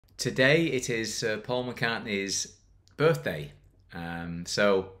Today it is Sir Paul McCartney's birthday,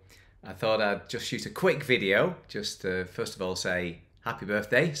 so I thought I'd just shoot a quick video just to first of all say happy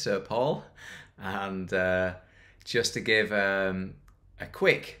birthday Sir Paul, and just to give a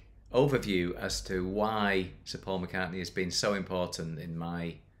quick overview as to why Sir Paul McCartney has been so important in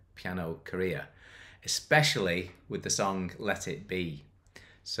my piano career, especially with the song Let It Be.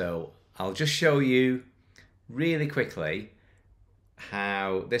 So I'll just show you really quickly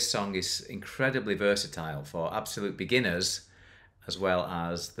how this song is incredibly versatile for absolute beginners as well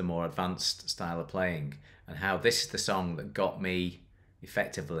as the more advanced style of playing, and how this is the song that got me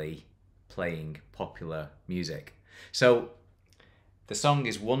effectively playing popular music. So the song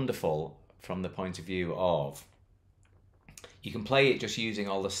is wonderful from the point of view of you can play it just using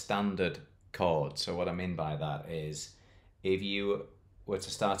all the standard chords. So what I mean by that is if you were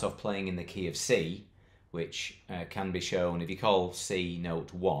to start off playing in the key of C, which can be shown if you call C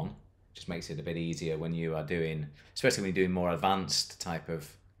note 1, just makes it a bit easier when you are doing, especially when you're doing more advanced type of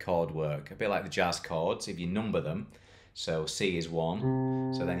chord work, a bit like the jazz chords, if you number them. So C is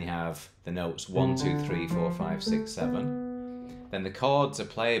 1, so then you have the notes 1, 2, 3, 4, 5, 6, 7. Then the chords are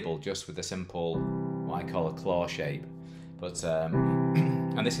playable just with a simple, what I call a claw shape. But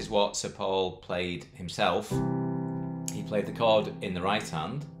and this is what Sir Paul played himself. He played the chord in the right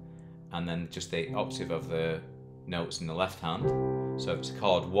hand, and then just the octave of the notes in the left hand. So if it's a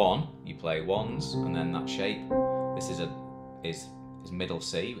chord 1, you play ones, and then that shape. This is middle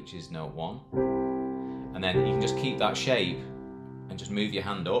C, which is note 1. And then you can just keep that shape and just move your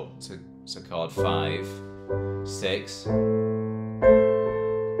hand up to chord 5, 6, 4,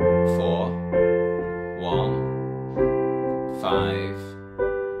 1, 5,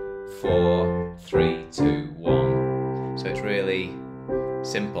 4, 3, 2, 1. So it's really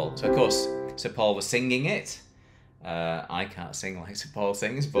simple. So of course Sir Paul was singing it. I can't sing like Sir Paul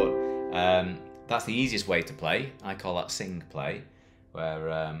sings, but that's the easiest way to play. I call that sing play,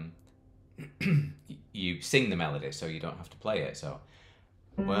 where you sing the melody so you don't have to play it. So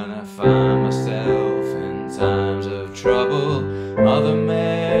when I find myself in times of trouble, Mother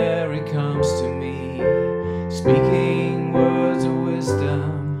Mary comes to me, speaking words of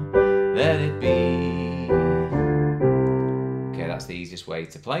wisdom, let it be. That's the easiest way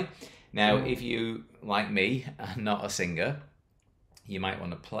to play. Now, if you, like me, are not a singer, you might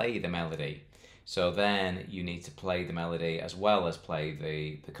want to play the melody. So then you need to play the melody as well as play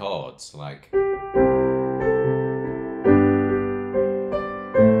the chords, like.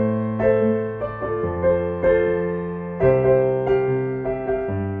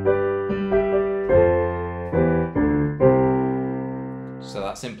 So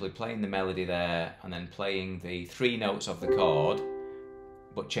that's simply playing the melody there and then playing the 3 notes of the chord,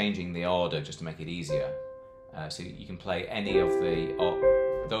 but changing the order just to make it easier. So you can play any of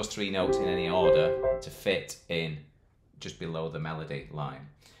those 3 notes in any order to fit in just below the melody line.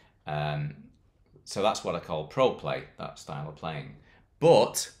 So that's what I call pro play, that style of playing.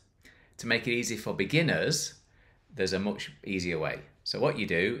 But to make it easy for beginners, there's a much easier way. So what you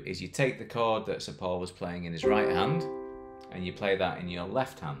do is you take the chord that Sir Paul was playing in his right hand and you play that in your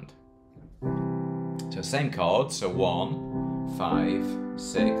left hand. So same chord, so 1, 5,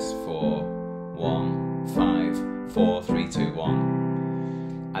 6, 4, 1, 5, 4, 3, 2,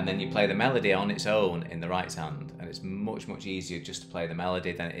 1. And then you play the melody on its own in the right hand, and it's much easier just to play the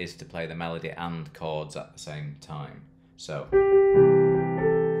melody than it is to play the melody and chords at the same time. So.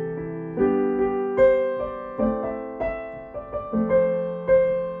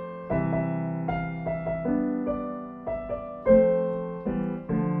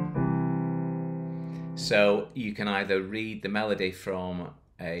 So you can either read the melody from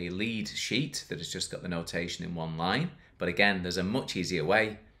a lead sheet that has just got the notation in one line, but again, there's a much easier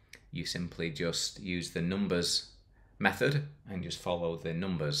way. You simply just use the numbers method and just follow the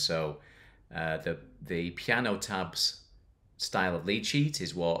numbers. So the piano tabs style of lead sheet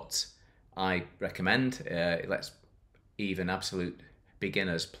is what I recommend. It lets even absolute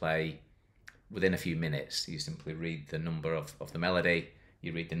beginners play within a few minutes. You simply read the number of the melody,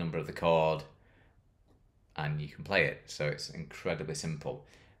 you read the number of the chord, and you can play it. So it's incredibly simple.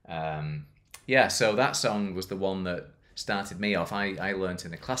 Yeah, so that song was the one that started me off. I learnt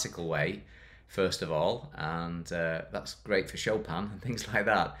in a classical way first of all, and that's great for Chopin and things like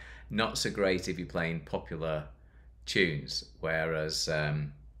that. Not so great if you're playing popular tunes, whereas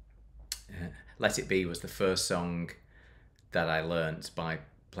Let It Be was the first song that I learnt by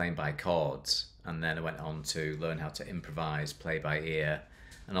playing by chords, and then I went on to learn how to improvise, play by ear,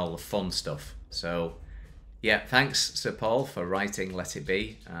 and all the fun stuff. So yeah, thanks Sir Paul for writing Let It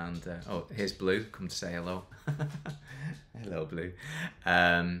Be, and oh, here's Blue, come to say hello. Hello Blue.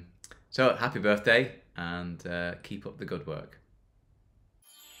 So happy birthday, and keep up the good work.